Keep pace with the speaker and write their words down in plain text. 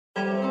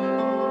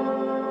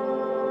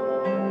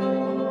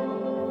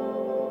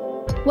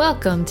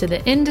Welcome to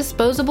the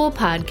Indisposable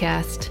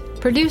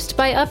Podcast, produced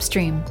by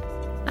Upstream.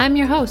 I'm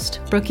your host,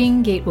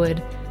 Brooking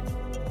Gatewood.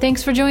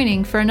 Thanks for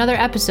joining for another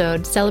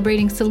episode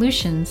celebrating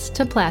solutions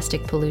to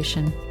plastic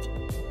pollution.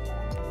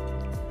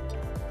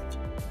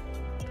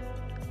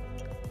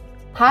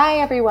 Hi,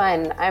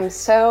 everyone. I'm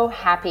so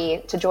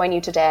happy to join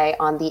you today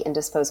on the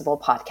Indisposable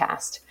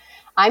Podcast.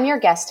 I'm your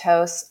guest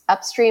host,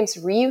 Upstream's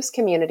Reuse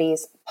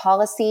Communities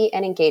Policy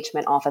and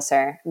Engagement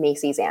Officer,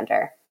 Macy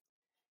Zander.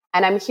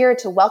 And I'm here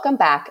to welcome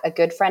back a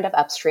good friend of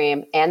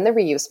Upstream and the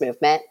reuse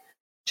movement,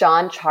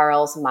 John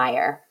Charles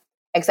Meyer,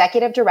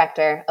 Executive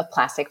Director of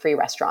Plastic Free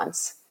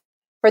Restaurants.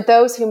 For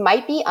those who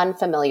might be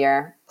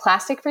unfamiliar,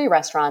 Plastic Free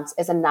Restaurants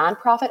is a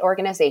nonprofit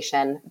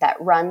organization that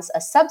runs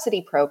a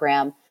subsidy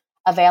program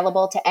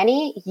available to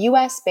any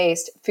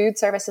U.S.-based food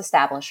service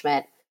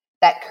establishment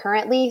that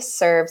currently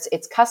serves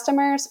its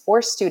customers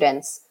or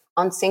students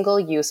on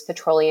single-use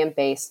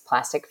petroleum-based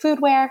plastic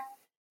foodware,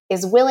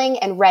 is willing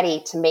and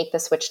ready to make the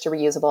switch to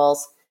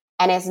reusables,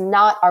 and is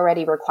not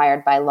already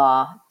required by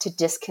law to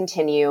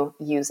discontinue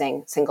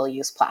using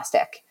single-use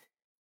plastic.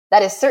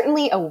 That is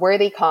certainly a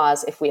worthy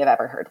cause if we have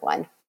ever heard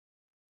one.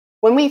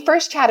 When we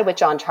first chatted with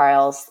John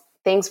Charles,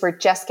 things were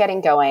just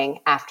getting going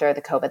after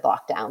the COVID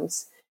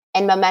lockdowns,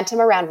 and momentum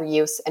around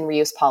reuse and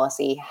reuse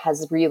policy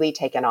has really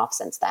taken off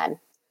since then.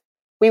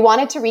 We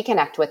wanted to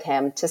reconnect with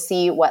him to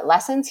see what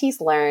lessons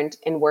he's learned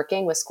in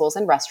working with schools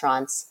and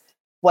restaurants,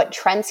 what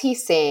trends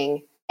he's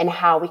seeing, and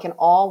how we can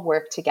all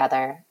work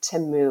together to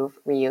move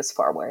reuse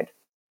forward.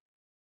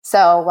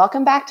 So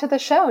welcome back to the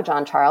show,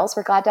 John Charles.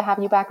 We're glad to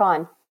have you back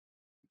on.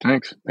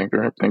 Thanks. Thank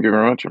you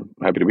very much. I'm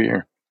happy to be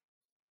here.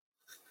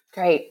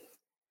 Great.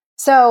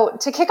 So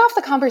to kick off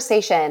the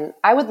conversation,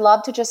 I would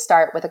love to just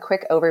start with a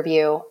quick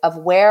overview of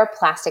where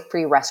Plastic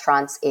Free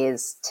Restaurants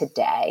is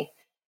today.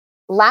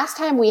 Last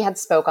time we had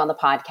spoke on the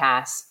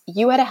podcast,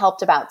 you had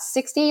helped about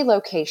 60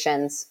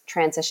 locations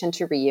transition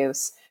to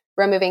reuse,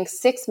 removing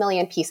 6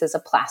 million pieces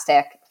of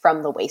plastic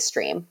from the waste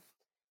stream.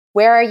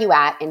 Where are you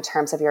at in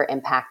terms of your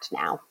impact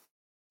now?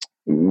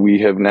 We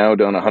have now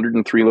done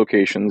 103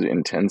 locations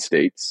in 10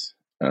 states.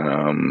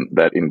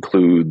 That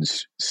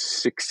includes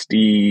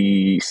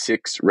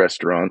 66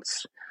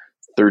 restaurants,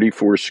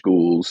 34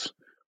 schools,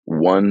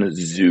 one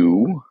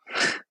zoo,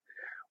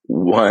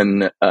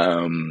 one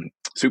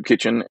soup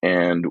kitchen,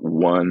 and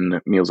one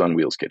Meals on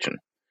Wheels kitchen.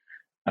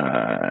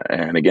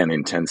 And again,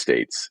 in 10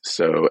 states.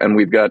 So, and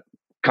we've got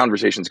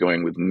conversations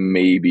going with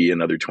maybe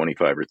another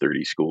 25 or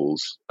 30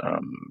 schools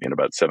in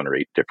about 7 or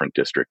 8 different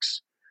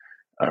districts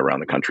around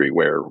the country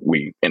where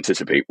we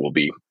anticipate we'll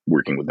be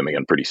working with them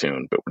again pretty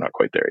soon, but we're not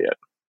quite there yet.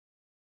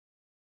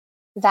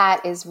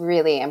 That is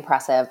really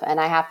impressive. And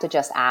I have to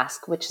just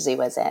ask, which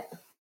zoo is it?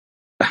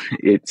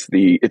 It's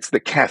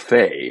the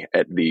cafe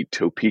at the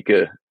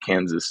Topeka,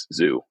 Kansas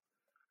Zoo.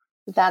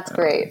 That's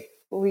great.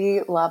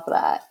 We love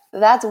that.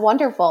 That's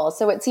wonderful.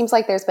 So it seems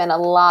like there's been a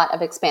lot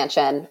of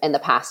expansion in the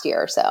past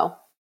year or so.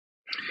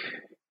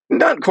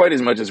 Not quite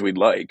as much as we'd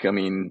like. I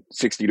mean,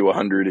 60 to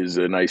 100 is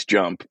a nice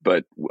jump,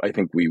 but I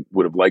think we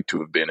would have liked to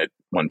have been at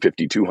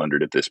 150,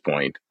 200 at this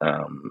point.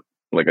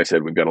 Like I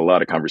said, we've got a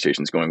lot of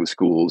conversations going with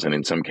schools and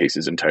in some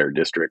cases entire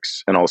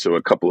districts. And also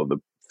a couple of the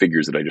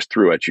figures that I just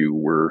threw at you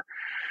were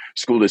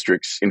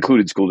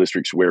included school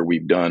districts where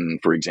we've done,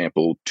 for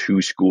example,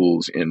 2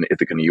 schools in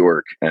Ithaca, New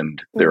York,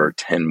 and there are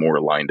 10 more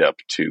lined up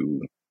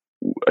to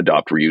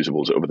adopt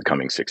reusables over the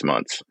coming 6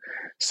 months.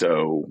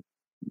 So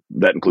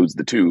that includes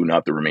the 2,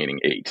 not the remaining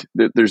 8.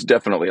 There's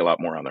definitely a lot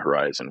more on the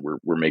horizon.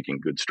 We're making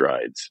good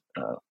strides,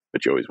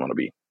 but you always want to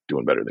be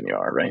doing better than you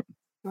are, right?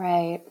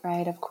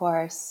 Right, of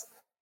course.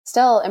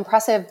 Still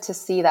impressive to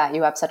see that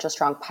you have such a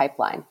strong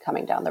pipeline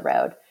coming down the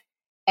road.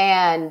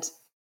 And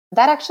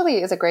that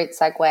actually is a great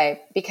segue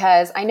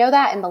because I know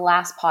that in the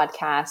last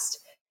podcast,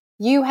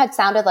 you had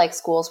sounded like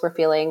schools were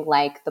feeling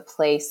like the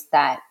place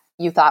that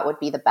you thought would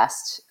be the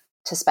best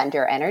to spend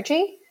your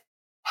energy.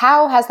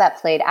 How has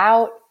that played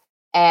out?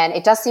 And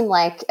it does seem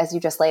like, as you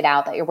just laid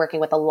out, that you're working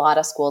with a lot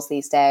of schools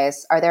these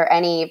days. Are there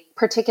any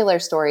particular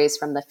stories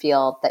from the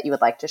field that you would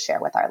like to share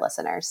with our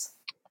listeners?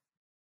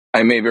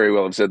 I may very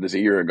well have said this a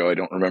year ago. I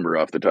don't remember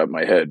off the top of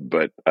my head,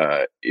 but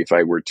if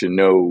I were to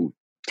know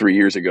 3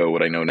 years ago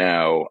what I know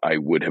now, I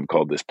would have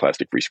called this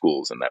Plastic Free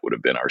Schools, and that would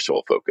have been our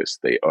sole focus.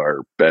 They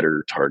are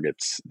better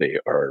targets. They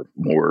are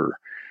more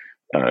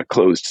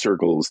closed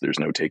circles. There's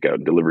no takeout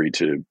and delivery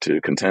to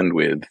contend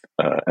with,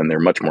 and they're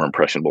much more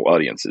impressionable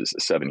audiences.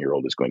 A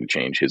 7-year-old is going to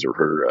change his or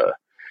her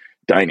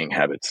dining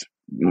habits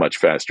much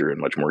faster and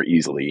much more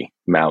easily,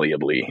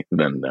 malleably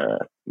than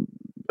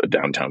a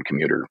downtown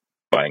commuter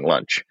buying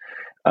lunch.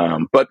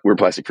 But we're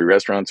Plastic Free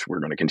Restaurants.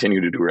 We're going to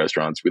continue to do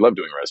restaurants. We love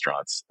doing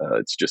restaurants.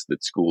 It's just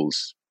that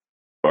schools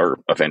are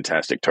a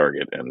fantastic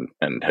target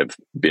and have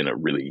been a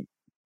really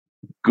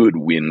good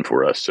win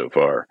for us so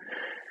far.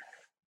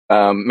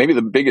 Maybe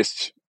the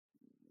biggest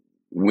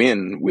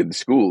win with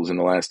schools in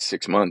the last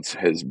 6 months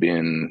has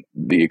been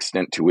the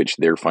extent to which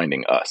they're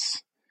finding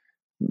us.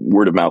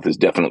 Word of mouth is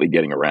definitely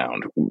getting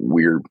around.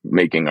 We're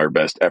making our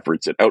best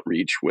efforts at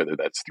outreach, whether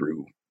that's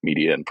through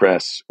media and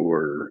press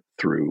or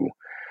through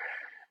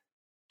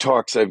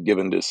talks I've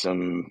given to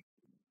some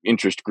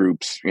interest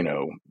groups,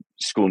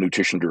 school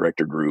nutrition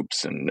director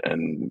groups and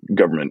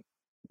government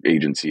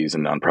agencies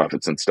and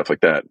nonprofits and stuff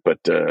like that.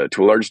 But to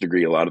a large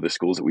degree, a lot of the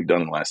schools that we've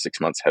done in the last 6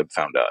 months have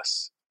found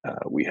us.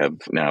 We have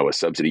now a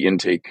subsidy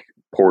intake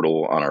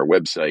portal on our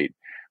website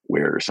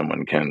where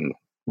someone can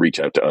reach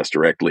out to us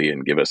directly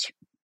and give us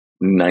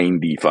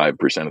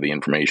 95% of the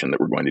information that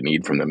we're going to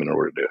need from them in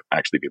order to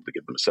actually be able to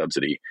give them a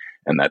subsidy.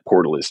 And that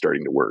portal is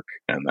starting to work,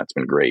 and that's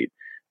been great.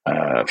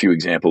 A few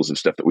examples of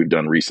stuff that we've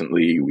done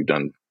recently. We've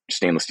done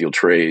stainless steel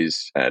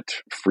trays at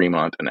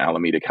Fremont and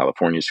Alameda,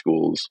 California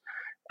schools,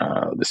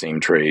 the same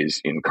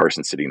trays in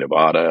Carson City,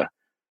 Nevada,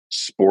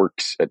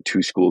 sporks at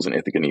 2 schools in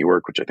Ithaca, New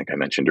York, which I think I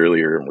mentioned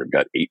earlier. And we've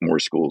got 8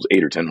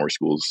 or 10 more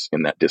schools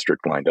in that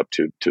district lined up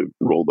to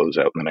roll those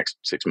out in the next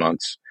 6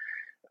 months.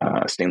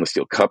 Stainless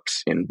steel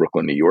cups in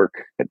Brooklyn, New York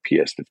at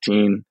PS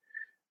 15.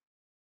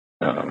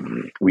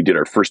 We did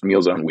our first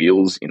Meals on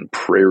Wheels in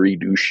Prairie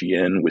du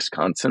Chien,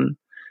 Wisconsin.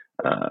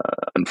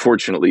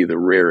 Unfortunately, the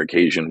rare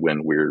occasion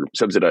when we're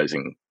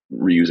subsidizing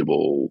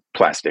reusable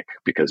plastic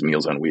because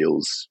Meals on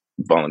Wheels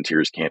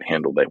volunteers can't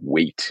handle that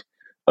weight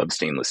of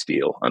stainless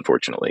steel,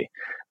 unfortunately.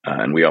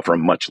 And we offer a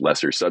much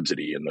lesser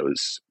subsidy in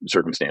those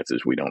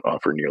circumstances. We don't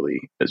offer nearly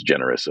as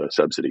generous a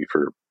subsidy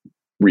for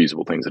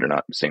reusable things that are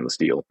not stainless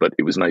steel. But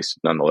it was nice,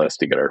 nonetheless,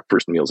 to get our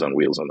first Meals on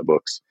Wheels on the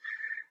books.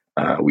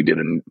 We did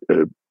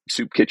a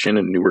soup kitchen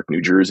in Newark,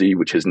 New Jersey,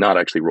 which has not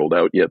actually rolled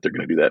out yet. They're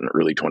going to do that in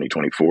early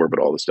 2024, but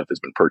all the stuff has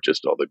been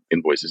purchased. All the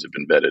invoices have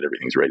been vetted.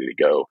 Everything's ready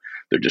to go.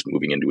 They're just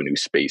moving into a new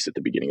space at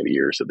the beginning of the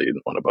year, so they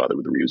didn't want to bother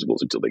with the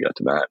reusables until they got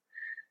to that.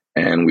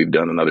 And we've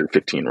done another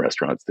 15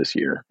 restaurants this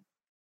year,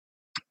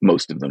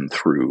 most of them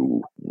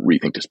through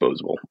Rethink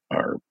Disposable,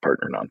 our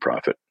partner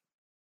nonprofit.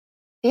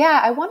 Yeah,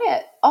 I want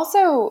to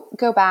also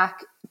go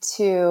back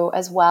to,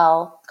 as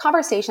well,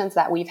 conversations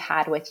that we've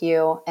had with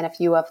you and a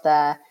few of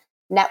the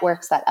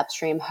networks that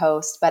Upstream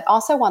hosts, but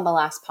also on the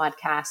last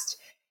podcast,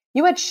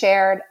 you had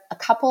shared a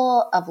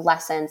couple of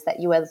lessons that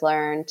you had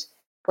learned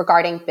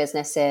regarding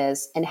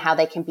businesses and how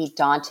they can be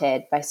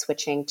daunted by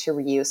switching to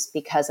reuse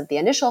because of the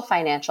initial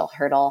financial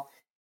hurdle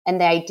and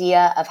the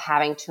idea of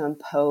having to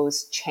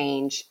impose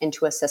change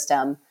into a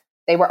system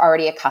they were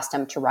already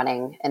accustomed to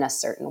running in a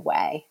certain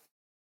way.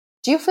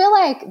 Do you feel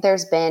like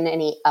there's been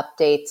any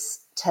updates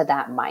to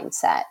that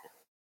mindset?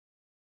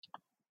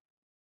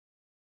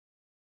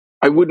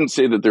 I wouldn't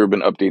say that there have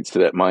been updates to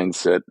that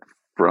mindset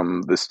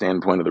from the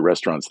standpoint of the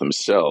restaurants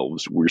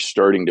themselves. We're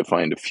starting to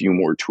find a few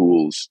more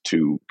tools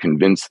to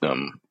convince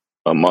them,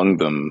 among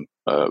them,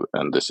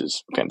 and this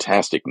is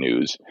fantastic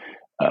news,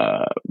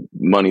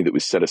 money that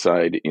was set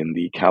aside in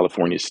the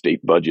California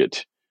state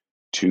budget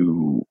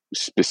to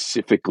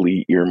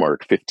specifically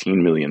earmark $15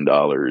 million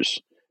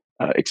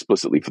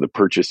explicitly for the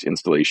purchase,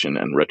 installation,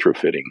 and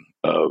retrofitting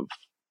of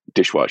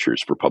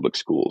dishwashers for public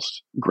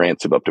schools.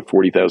 Grants of up to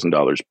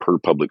 $40,000 per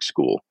public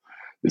school.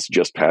 This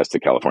just passed the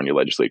California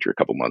legislature a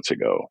couple months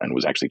ago and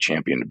was actually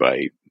championed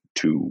by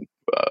 2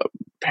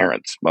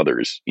 parents,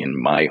 mothers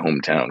in my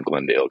hometown,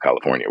 Glendale,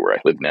 California, where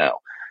I live now.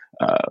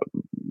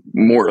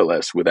 More or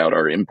less without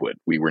our input.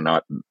 We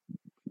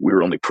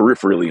were only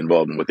peripherally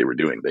involved in what they were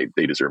doing.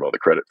 They deserve all the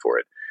credit for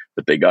it,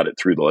 but they got it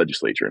through the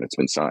legislature and it's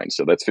been signed.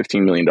 So that's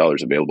 $15 million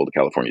available to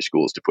California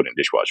schools to put in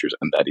dishwashers.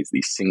 And that is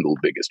the single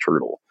biggest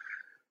hurdle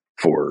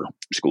for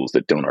schools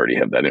that don't already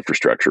have that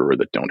infrastructure or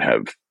that don't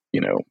have,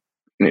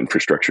 an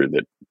infrastructure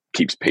that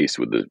keeps pace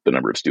with the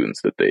number of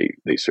students that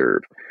they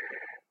serve.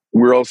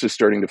 We're also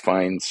starting to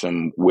find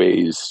some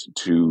ways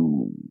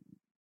to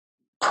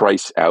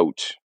price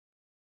out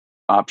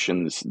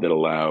options that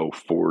allow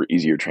for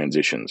easier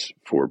transitions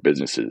for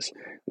businesses.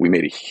 We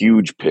made a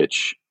huge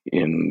pitch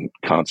in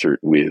concert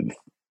with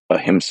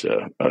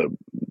Ahimsa, a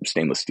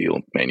stainless steel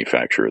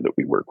manufacturer that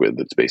we work with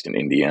that's based in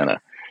Indiana.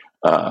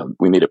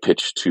 We made a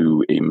pitch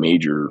to a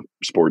major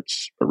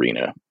sports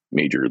arena,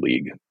 major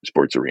league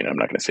sports arena. I'm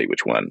not going to say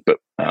which one, but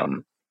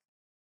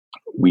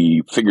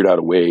we figured out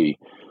a way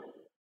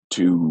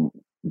to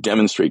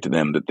demonstrate to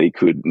them that they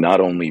could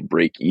not only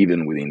break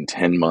even within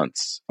 10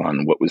 months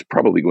on what was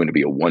probably going to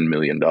be a $1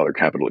 million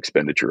capital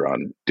expenditure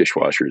on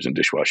dishwashers and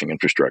dishwashing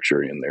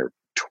infrastructure in their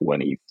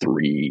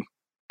 23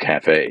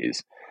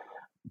 cafes,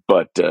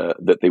 but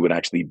that they would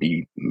actually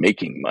be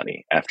making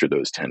money after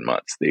those 10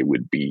 months. It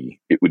would be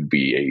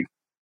a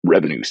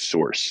revenue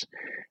source.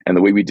 And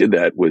the way we did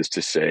that was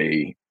to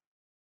say,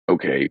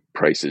 okay,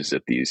 prices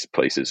at these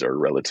places are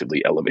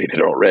relatively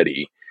elevated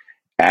already.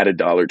 Add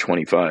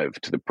 $1.25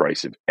 to the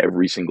price of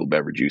every single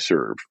beverage you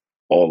serve,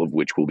 all of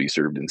which will be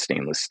served in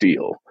stainless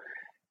steel,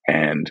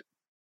 and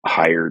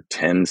hire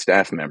 10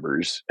 staff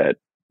members at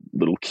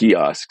little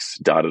kiosks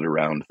dotted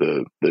around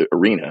the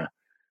arena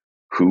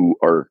who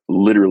are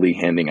literally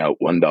handing out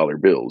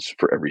 $1 bills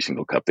for every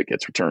single cup that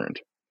gets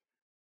returned.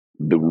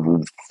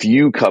 The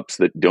few cups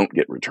that don't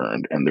get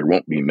returned, and there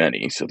won't be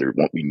many, so there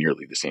won't be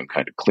nearly the same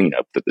kind of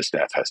cleanup that the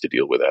staff has to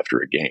deal with after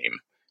a game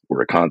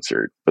or a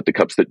concert. But the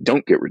cups that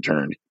don't get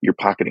returned, you're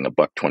pocketing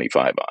 $1.25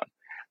 on.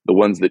 The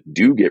ones that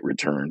do get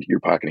returned, you're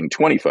pocketing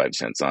 25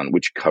 cents on,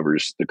 which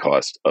covers the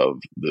cost of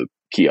the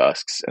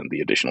kiosks and the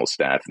additional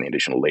staff and the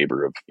additional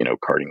labor of,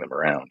 carting them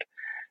around.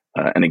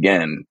 And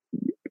again,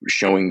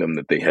 showing them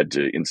that they had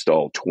to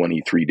install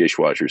 23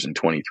 dishwashers and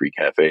 23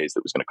 cafes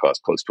that was going to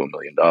cost close to $1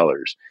 million,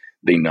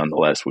 they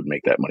nonetheless would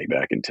make that money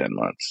back in 10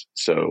 months.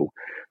 So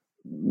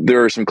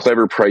there are some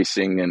clever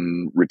pricing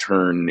and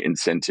return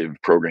incentive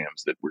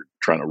programs that we're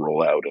trying to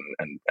roll out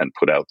and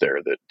put out there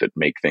that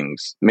make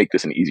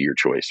this an easier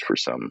choice for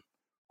some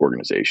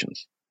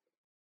organizations.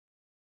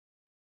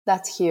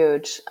 That's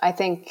huge. I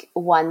think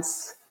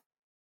once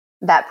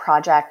that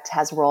project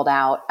has rolled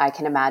out, I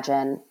can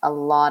imagine a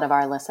lot of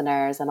our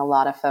listeners and a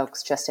lot of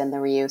folks just in the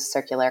reuse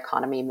circular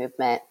economy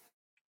movement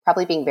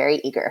probably being very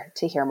eager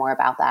to hear more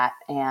about that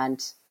and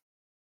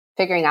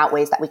figuring out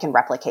ways that we can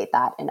replicate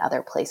that in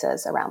other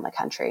places around the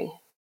country.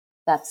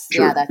 That's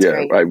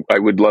great. I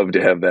would love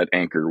to have that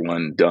anchor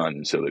one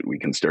done so that we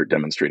can start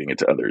demonstrating it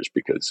to others,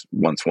 because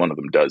once one of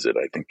them does it,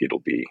 I think it'll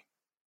be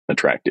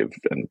attractive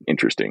and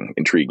interesting,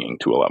 intriguing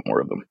to a lot more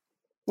of them.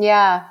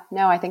 Yeah,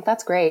 no, I think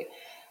that's great.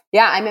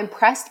 Yeah, I'm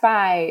impressed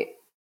by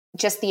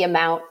just the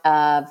amount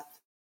of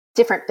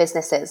different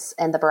businesses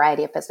and the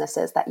variety of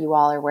businesses that you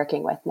all are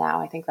working with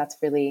now. I think that's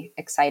really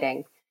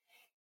exciting.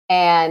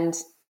 And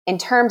in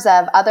terms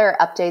of other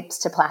updates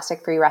to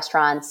plastic-free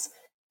restaurants,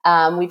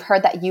 we've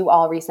heard that you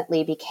all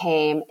recently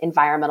became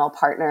environmental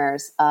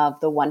partners of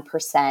the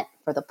 1%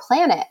 for the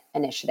Planet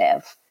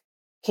initiative.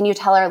 Can you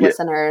tell our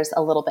listeners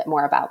a little bit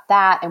more about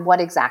that and what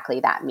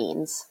exactly that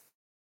means?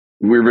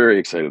 We're very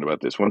excited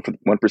about this. 1%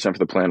 for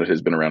the Planet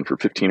has been around for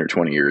 15 or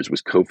 20 years,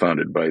 was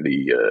co-founded by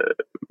the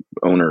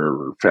owner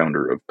or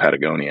founder of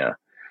Patagonia.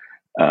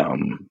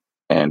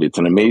 And it's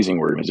an amazing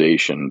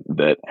organization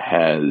that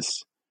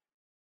has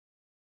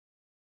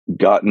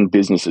gotten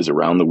businesses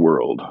around the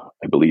world,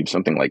 I believe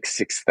something like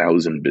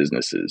 6,000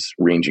 businesses,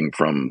 ranging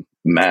from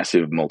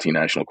massive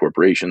multinational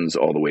corporations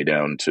all the way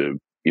down to,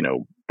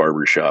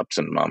 barbershops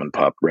and mom and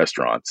pop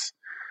restaurants,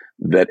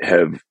 that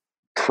have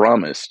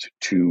promised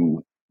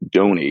to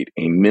donate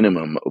a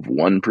minimum of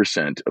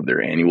 1% of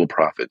their annual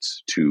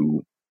profits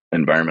to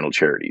environmental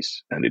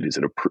charities. And it is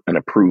an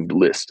approved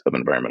list of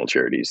environmental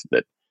charities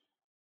that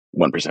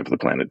 1% for the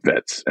Planet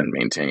vets and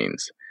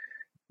maintains.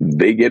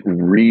 They get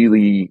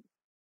really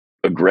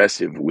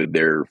aggressive with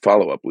their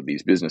follow-up with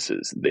these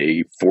businesses.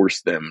 They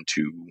force them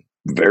to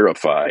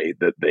verify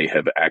that they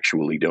have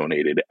actually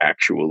donated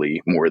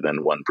more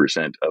than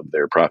 1% of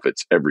their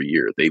profits every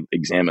year. They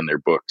examine their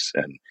books,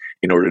 and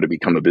in order to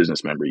become a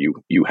business member,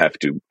 you have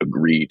to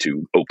agree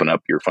to open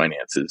up your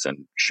finances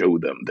and show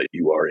them that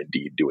you are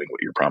indeed doing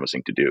what you're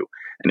promising to do.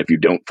 And if you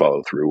don't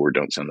follow through or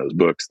don't send those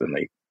books, then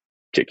they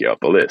kick you off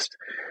the list.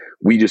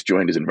 We just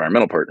joined as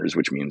environmental partners,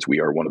 which means we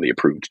are one of the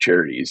approved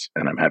charities.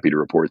 And I'm happy to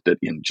report that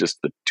in just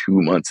the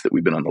 2 months that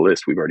we've been on the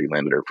list, we've already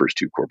landed our first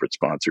 2 corporate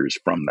sponsors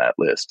from that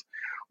list.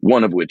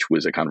 One of which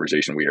was a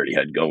conversation we already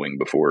had going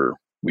before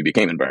we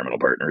became environmental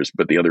partners,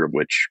 but the other of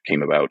which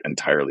came about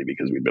entirely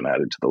because we've been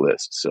added to the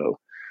list. So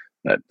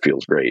that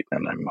feels great,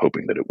 and I'm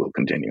hoping that it will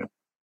continue.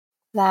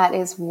 That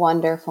is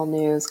wonderful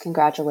news.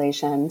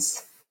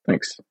 Congratulations.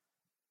 Thanks.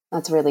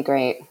 That's really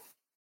great.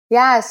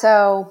 Yeah,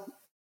 so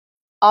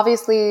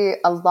obviously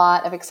a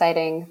lot of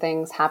exciting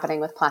things happening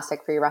with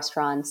plastic-free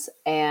restaurants.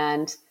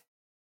 And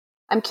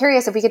I'm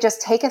curious if we could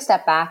just take a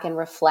step back and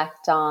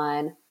reflect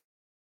on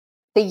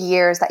the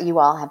years that you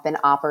all have been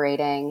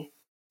operating.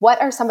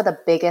 What are some of the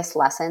biggest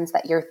lessons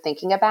that you're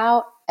thinking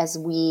about as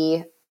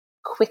we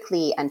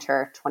quickly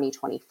enter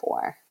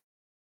 2024?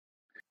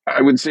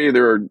 I would say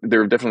there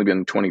have definitely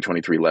been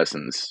 2023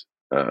 lessons,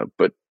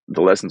 but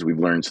the lessons we've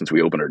learned since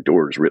we opened our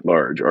doors writ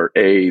large are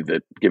A,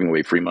 that giving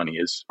away free money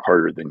is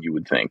harder than you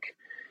would think,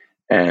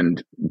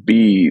 and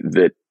B,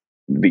 that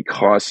the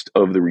cost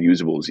of the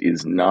reusables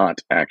is not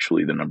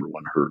actually the number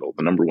one hurdle.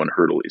 The number one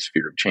hurdle is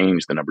fear of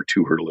change. The number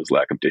 2 hurdle is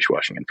lack of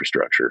dishwashing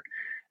infrastructure.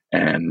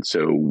 And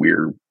so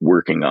we're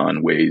working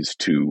on ways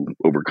to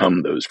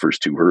overcome those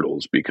first 2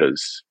 hurdles,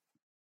 because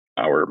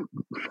our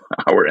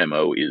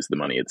MO is the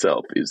money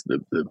itself, is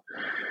the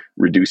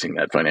reducing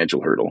that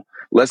financial hurdle.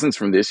 Lessons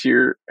from this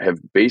year have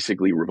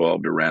basically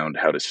revolved around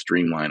how to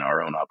streamline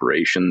our own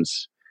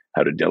operations,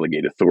 how to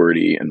delegate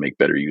authority and make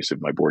better use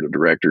of my board of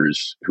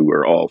directors, who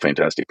are all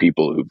fantastic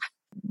people who've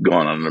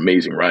gone on an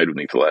amazing ride with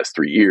me for the last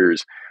 3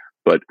 years,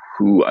 but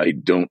who I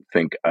don't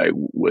think I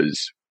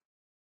was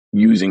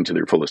using to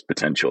their fullest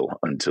potential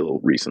until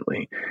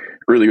recently.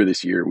 Earlier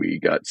this year, we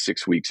got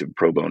 6 weeks of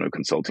pro bono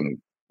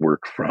consulting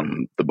work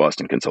from the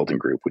Boston Consulting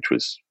Group, which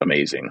was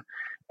amazing.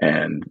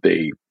 And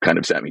they kind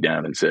of sat me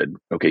down and said,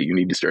 okay, you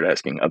need to start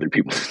asking other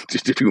people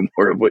to do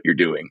more of what you're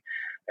doing.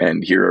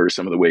 And here are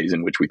some of the ways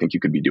in which we think you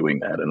could be doing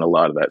that. And a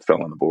lot of that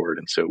fell on the board.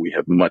 And so we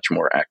have much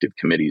more active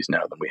committees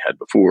now than we had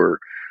before,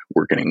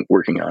 working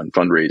on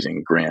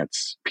fundraising,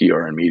 grants,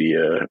 PR and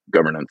media,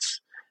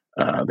 governance.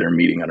 They're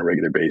meeting on a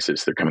regular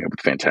basis. They're coming up with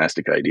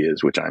fantastic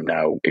ideas, which I'm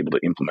now able to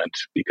implement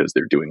because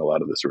they're doing a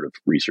lot of the sort of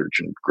research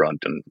and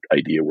grunt and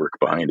idea work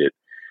behind it.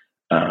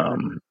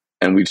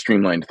 And we've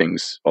streamlined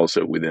things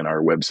also within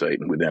our website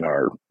and within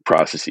our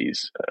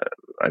processes.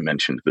 I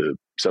mentioned the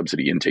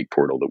subsidy intake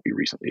portal that we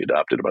recently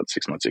adopted about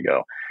 6 months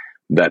ago.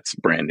 that's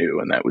brand new.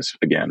 And that was,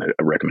 again,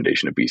 a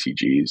recommendation of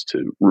BCG's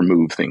to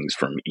remove things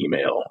from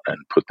email and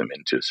put them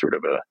into sort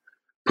of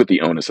put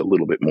the onus a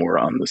little bit more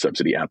on the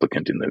subsidy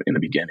applicant in the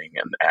beginning,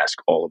 and ask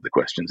all of the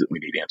questions that we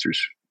need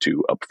answers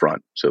to up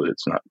front, so that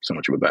it's not so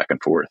much of a back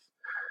and forth.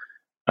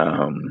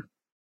 And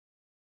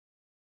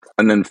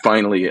then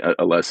finally,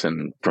 a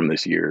lesson from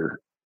this year,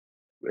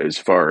 as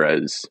far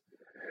as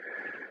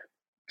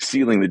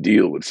sealing the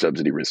deal with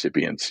subsidy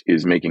recipients,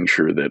 is making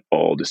sure that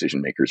all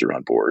decision makers are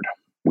on board.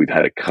 We've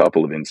had a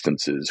couple of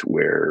instances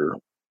where,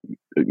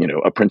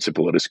 a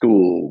principal at a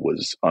school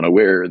was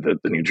unaware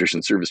that the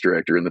nutrition service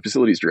director and the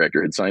facilities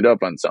director had signed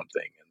up on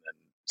something. And then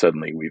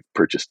suddenly we've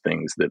purchased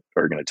things that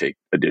are going to take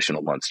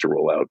additional months to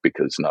roll out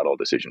because not all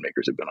decision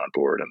makers have been on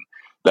board. And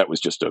that was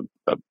just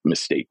a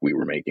mistake we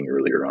were making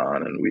earlier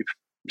on, and we've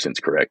since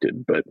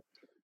corrected. But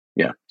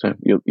yeah, so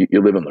you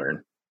live and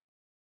learn.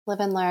 Live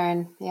and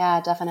learn.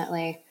 Yeah,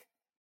 definitely.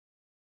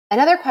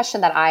 Another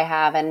question that I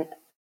have, and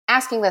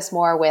asking this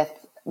more with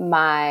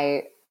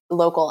my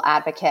local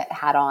advocate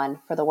hat on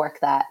for the work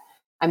that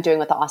I'm doing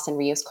with the Austin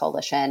Reuse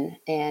Coalition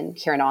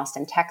here in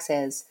Austin,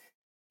 Texas.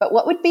 But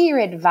what would be your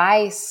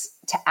advice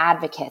to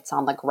advocates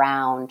on the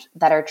ground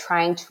that are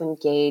trying to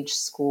engage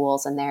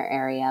schools in their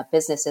area,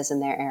 businesses in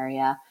their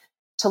area,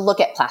 to look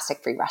at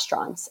plastic-free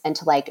restaurants and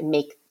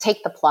to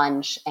take the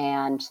plunge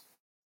and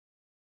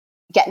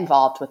get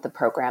involved with the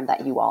program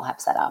that you all have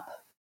set up?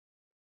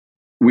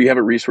 We have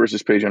a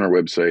resources page on our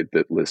website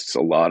that lists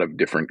a lot of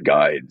different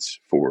guides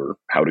for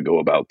how to go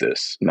about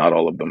this. Not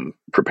all of them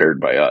prepared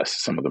by us.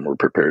 Some of them were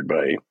prepared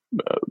by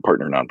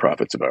partner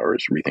nonprofits of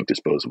ours, Rethink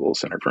Disposable,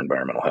 Center for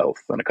Environmental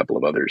Health, and a couple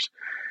of others.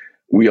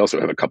 We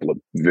also have a couple of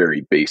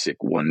very basic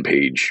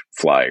one-page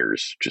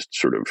flyers, just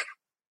sort of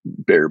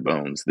bare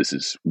bones. This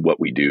is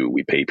what we do.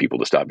 We pay people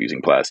to stop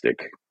using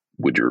plastic.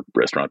 Would your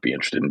restaurant be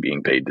interested in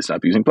being paid to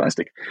stop using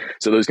plastic?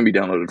 So those can be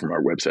downloaded from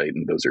our website,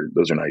 and those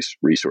are nice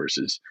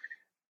resources.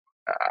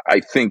 I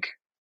think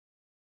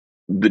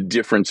the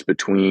difference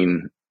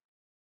between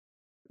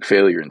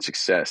failure and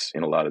success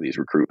in a lot of these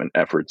recruitment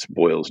efforts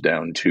boils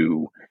down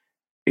to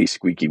a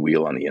squeaky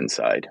wheel on the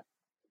inside.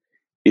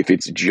 If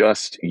it's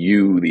just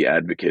you, the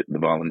advocate, the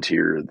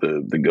volunteer,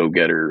 the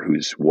go-getter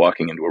who's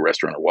walking into a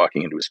restaurant or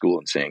walking into a school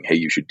and saying, hey,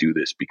 you should do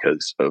this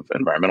because of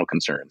environmental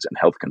concerns and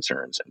health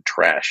concerns and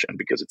trash and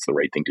because it's the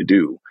right thing to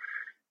do,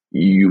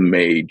 you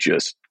may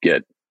just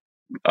get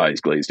eyes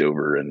glazed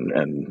over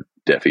and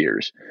deaf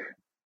ears.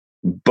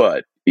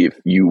 But if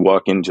you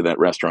walk into that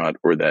restaurant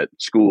or that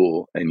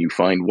school and you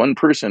find one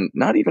person,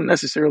 not even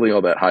necessarily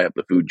all that high up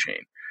the food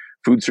chain,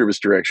 food service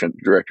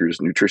directors,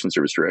 nutrition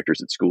service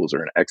directors at schools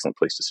are an excellent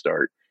place to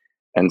start.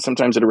 And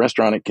sometimes at a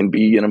restaurant, it can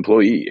be an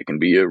employee. It can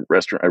be a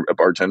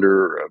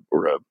bartender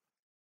or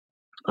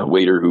a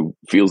waiter who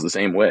feels the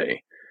same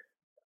way.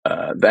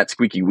 That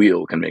squeaky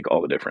wheel can make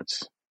all the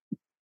difference,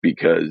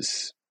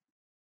 because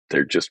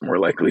they're just more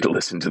likely to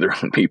listen to their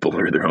own people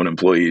or their own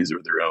employees or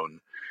their own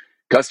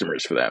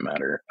customers, for that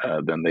matter,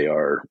 than they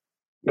are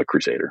a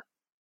crusader.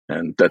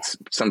 And that's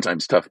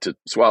sometimes tough to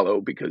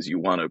swallow, because you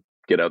want to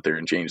get out there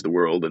and change the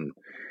world and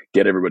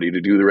get everybody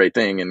to do the right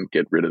thing and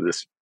get rid of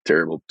this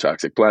terrible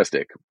toxic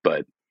plastic.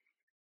 But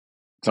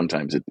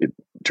sometimes it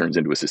turns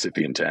into a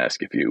Sisyphean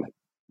task if you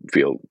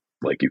feel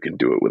like you can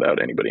do it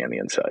without anybody on the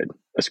inside.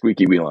 A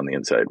squeaky wheel on the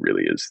inside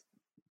really is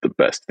the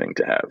best thing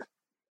to have.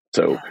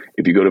 So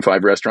if you go to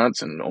 5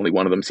 restaurants and only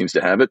one of them seems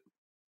to have it,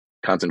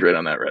 concentrate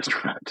on that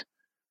restaurant.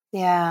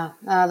 Yeah,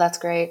 that's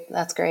great.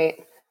 That's great.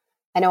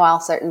 I know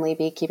I'll certainly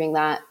be keeping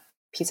that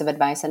piece of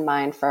advice in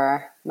mind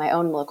for my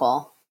own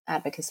local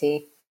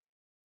advocacy.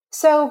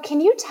 So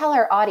can you tell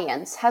our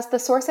audience, has the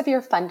source of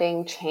your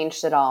funding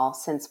changed at all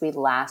since we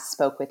last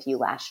spoke with you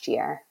last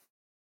year?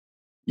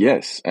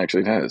 Yes,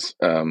 actually it has.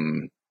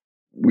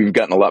 We've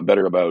gotten a lot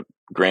better about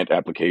grant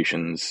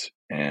applications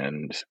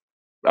and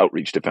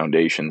outreach to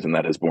foundations, and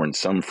that has borne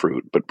some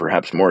fruit. But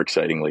perhaps more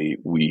excitingly,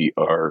 we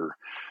are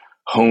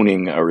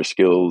honing our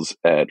skills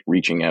at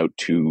reaching out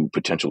to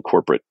potential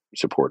corporate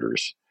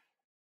supporters.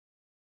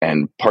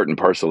 And part and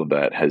parcel of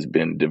that has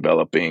been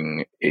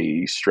developing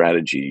a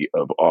strategy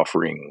of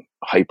offering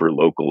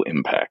hyper-local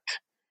impact.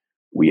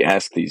 We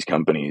ask these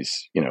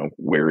companies,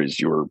 where is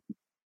your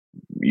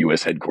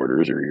U.S.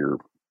 headquarters or your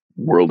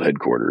world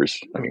headquarters?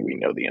 I mean, we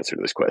know the answer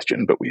to this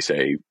question, but we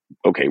say,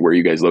 okay, where are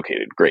you guys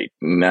located? Great.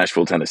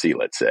 Nashville, Tennessee,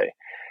 let's say.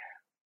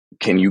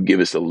 Can you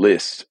give us a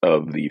list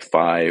of the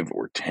 5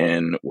 or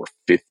 10 or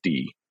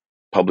 50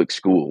 public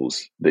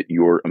schools that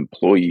your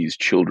employees'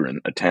 children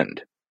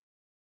attend?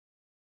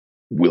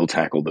 We'll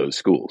tackle those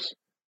schools.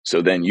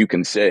 So then you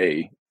can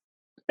say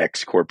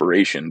X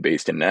corporation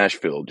based in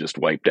Nashville just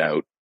wiped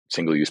out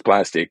single-use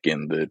plastic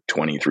in the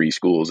 23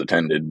 schools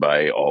attended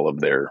by all of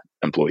their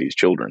employees'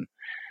 children.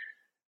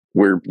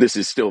 This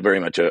is still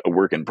very much a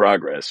work in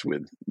progress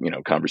with,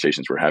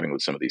 conversations we're having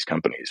with some of these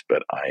companies,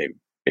 but I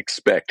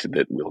expect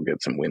that we'll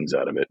get some wins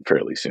out of it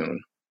fairly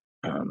soon.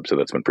 So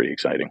that's been pretty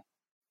exciting.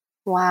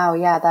 Wow.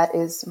 Yeah, that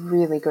is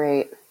really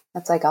great.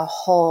 That's like a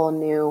whole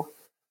new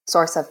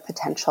source of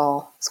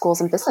potential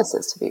schools and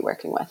businesses to be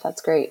working with.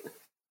 That's great.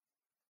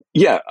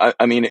 Yeah,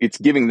 I mean, it's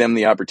giving them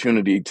the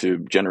opportunity to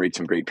generate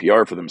some great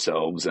PR for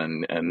themselves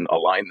and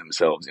align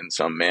themselves in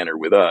some manner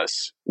with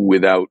us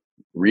without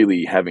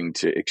really having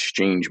to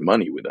exchange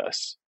money with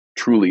us.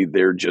 Truly,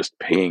 they're just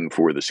paying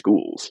for the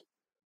schools.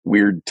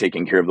 We're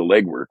taking care of the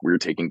legwork. We're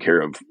taking care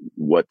of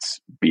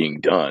what's being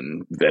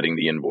done, vetting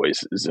the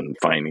invoices and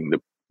finding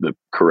the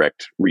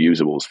correct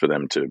reusables for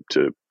them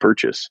to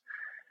purchase.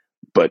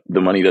 But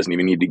the money doesn't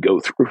even need to go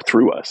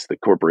through us. The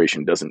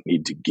corporation doesn't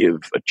need to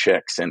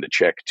send a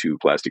check to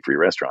plastic-free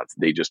restaurants.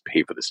 They just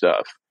pay for the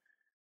stuff,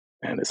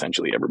 and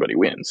essentially everybody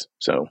wins.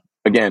 So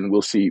again,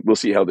 we'll see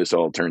how this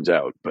all turns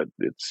out, but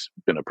it's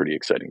been a pretty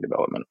exciting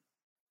development.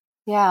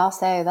 Yeah, I'll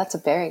say that's a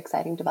very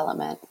exciting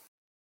development.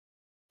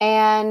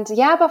 And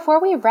yeah,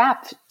 before we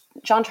wrap,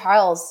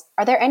 Jean-Charles,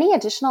 are there any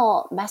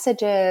additional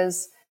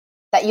messages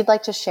that you'd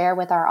like to share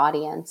with our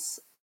audience?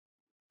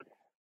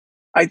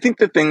 I think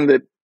the thing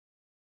that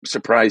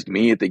surprised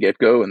me at the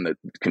get-go and that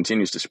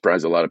continues to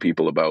surprise a lot of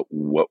people about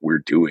what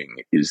we're doing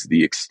is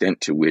the extent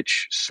to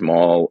which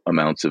small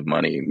amounts of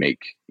money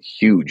make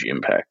huge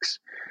impacts.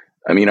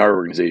 I mean, our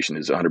organization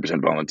is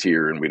 100%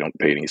 volunteer and we don't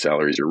pay any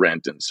salaries or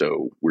rent. And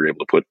so we're able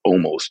to put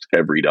almost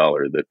every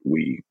dollar that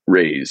we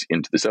raise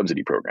into the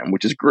subsidy program,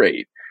 which is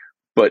great.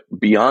 But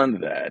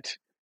beyond that,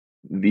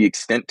 the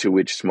extent to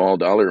which small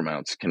dollar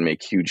amounts can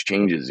make huge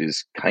changes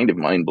is kind of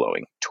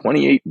mind-blowing.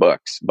 $28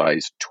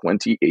 buys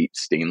 28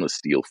 stainless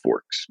steel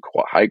forks,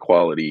 high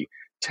quality,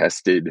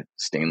 tested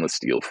stainless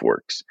steel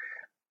forks.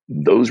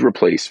 Those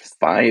replace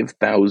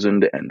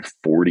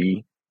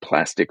 5,040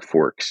 plastic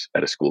forks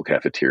at a school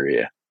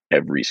cafeteria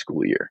every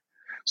school year.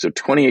 So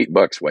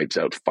 $28 wipes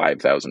out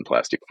 5,000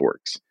 plastic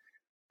forks.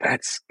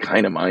 That's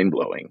kind of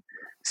mind-blowing.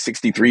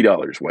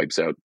 $63 wipes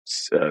out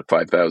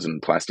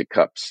 5,000 plastic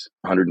cups.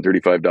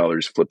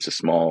 $135 flips a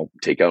small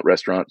takeout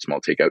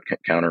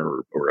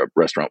counter or a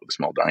restaurant with a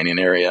small dine-in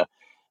area.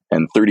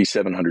 And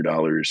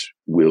 $3,700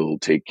 will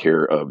take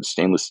care of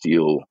stainless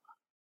steel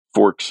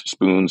forks,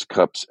 spoons,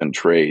 cups, and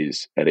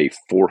trays at a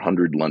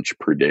 400 lunch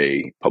per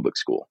day public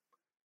school.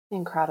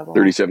 Incredible.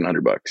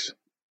 $3,700.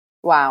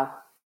 Wow.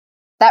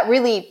 That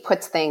really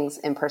puts things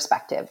in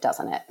perspective,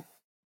 doesn't it?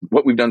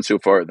 What we've done so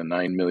far, the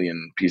 9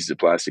 million pieces of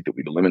plastic that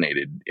we've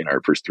eliminated in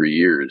our first 3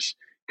 years,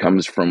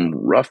 comes from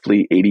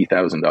roughly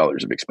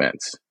 $80,000 of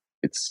expense.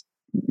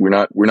 We're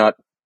not a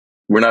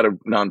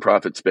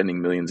nonprofit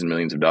spending millions and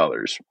millions of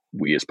dollars.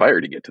 We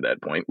aspire to get to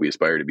that point. We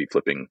aspire to be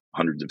flipping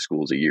hundreds of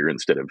schools a year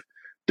instead of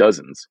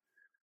dozens.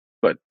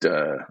 But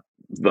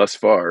thus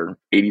far,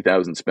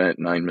 80,000 spent,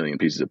 9 million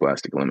pieces of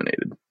plastic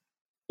eliminated.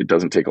 It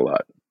doesn't take a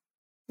lot.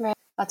 Right.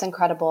 That's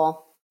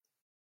incredible.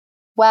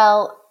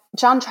 Well,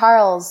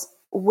 Jean-Charles,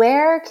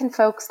 where can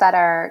folks that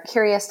are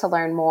curious to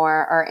learn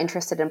more or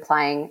interested in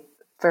applying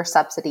for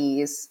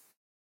subsidies,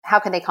 how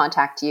can they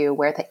contact you?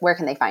 Where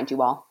can they find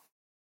you all?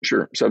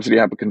 Sure. Subsidy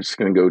applicants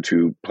can go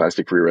to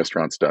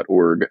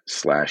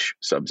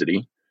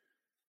plasticfreerestaurants.org/subsidy.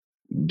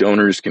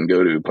 Donors can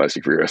go to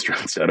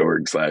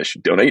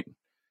plasticfreerestaurants.org/donate.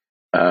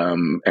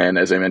 And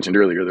as I mentioned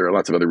earlier, there are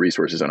lots of other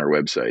resources on our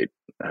website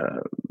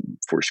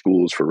for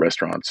schools, for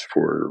restaurants,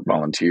 for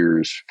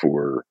volunteers,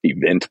 for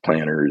event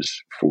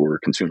planners, for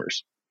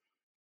consumers.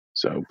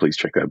 So please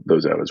check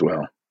those out as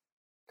well.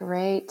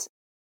 Great.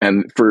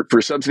 And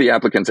for subsidy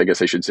applicants, I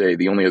guess I should say,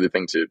 the only other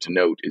thing to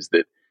note is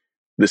that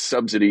the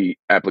subsidy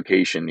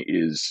application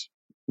is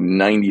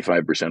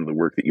 95% of the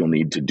work that you'll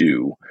need to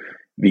do.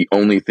 The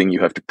only thing you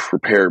have to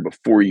prepare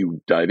before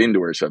you dive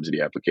into our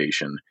subsidy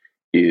application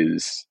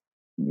is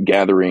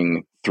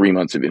gathering 3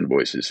 months of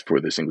invoices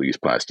for the single-use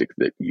plastic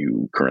that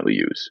you currently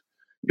use.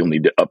 You'll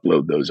need to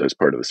upload those as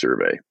part of the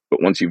survey.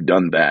 But once you've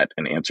done that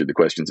and answered the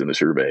questions in the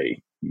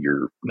survey,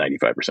 you're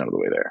 95% of the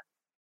way there.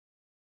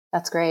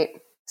 That's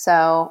great.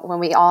 So when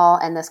we all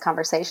end this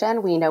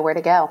conversation, we know where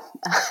to go.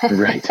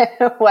 Right.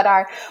 what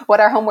our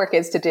homework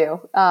is to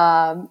do.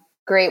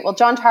 Great. Well,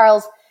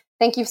 Jean-Charles,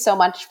 thank you so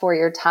much for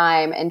your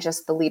time and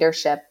just the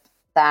leadership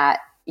that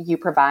you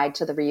provide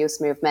to the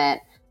reuse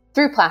movement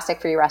through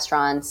Plastic-Free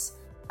Restaurants.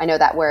 I know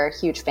that we're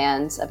huge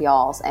fans of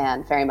y'all's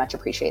and very much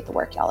appreciate the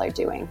work y'all are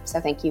doing. So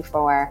thank you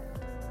for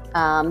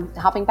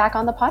hopping back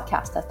on the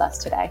podcast with us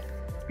today.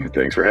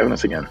 Thanks for having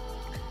us again.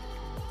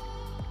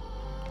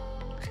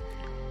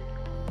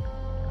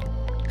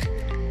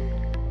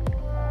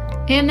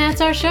 And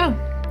that's our show.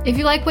 If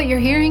you like what you're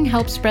hearing,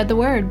 help spread the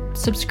word.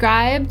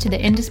 Subscribe to the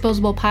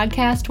Indisposable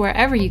Podcast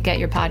wherever you get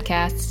your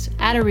podcasts.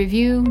 Add a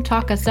review,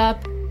 talk us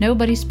up.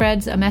 Nobody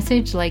spreads a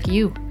message like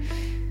you.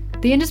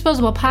 The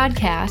Indisposable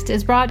Podcast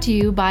is brought to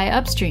you by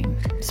Upstream,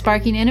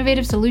 sparking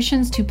innovative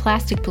solutions to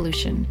plastic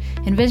pollution,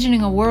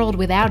 envisioning a world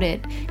without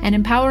it, and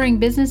empowering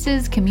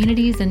businesses,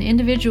 communities, and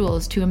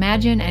individuals to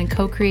imagine and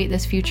co-create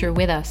this future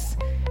with us.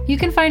 You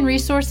can find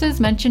resources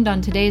mentioned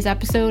on today's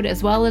episode,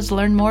 as well as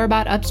learn more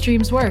about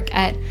Upstream's work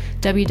at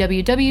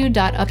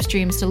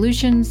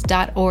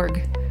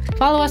www.upstreamsolutions.org.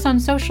 Follow us on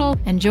social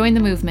and join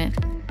the movement.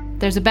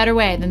 There's a better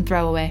way than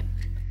throwaway.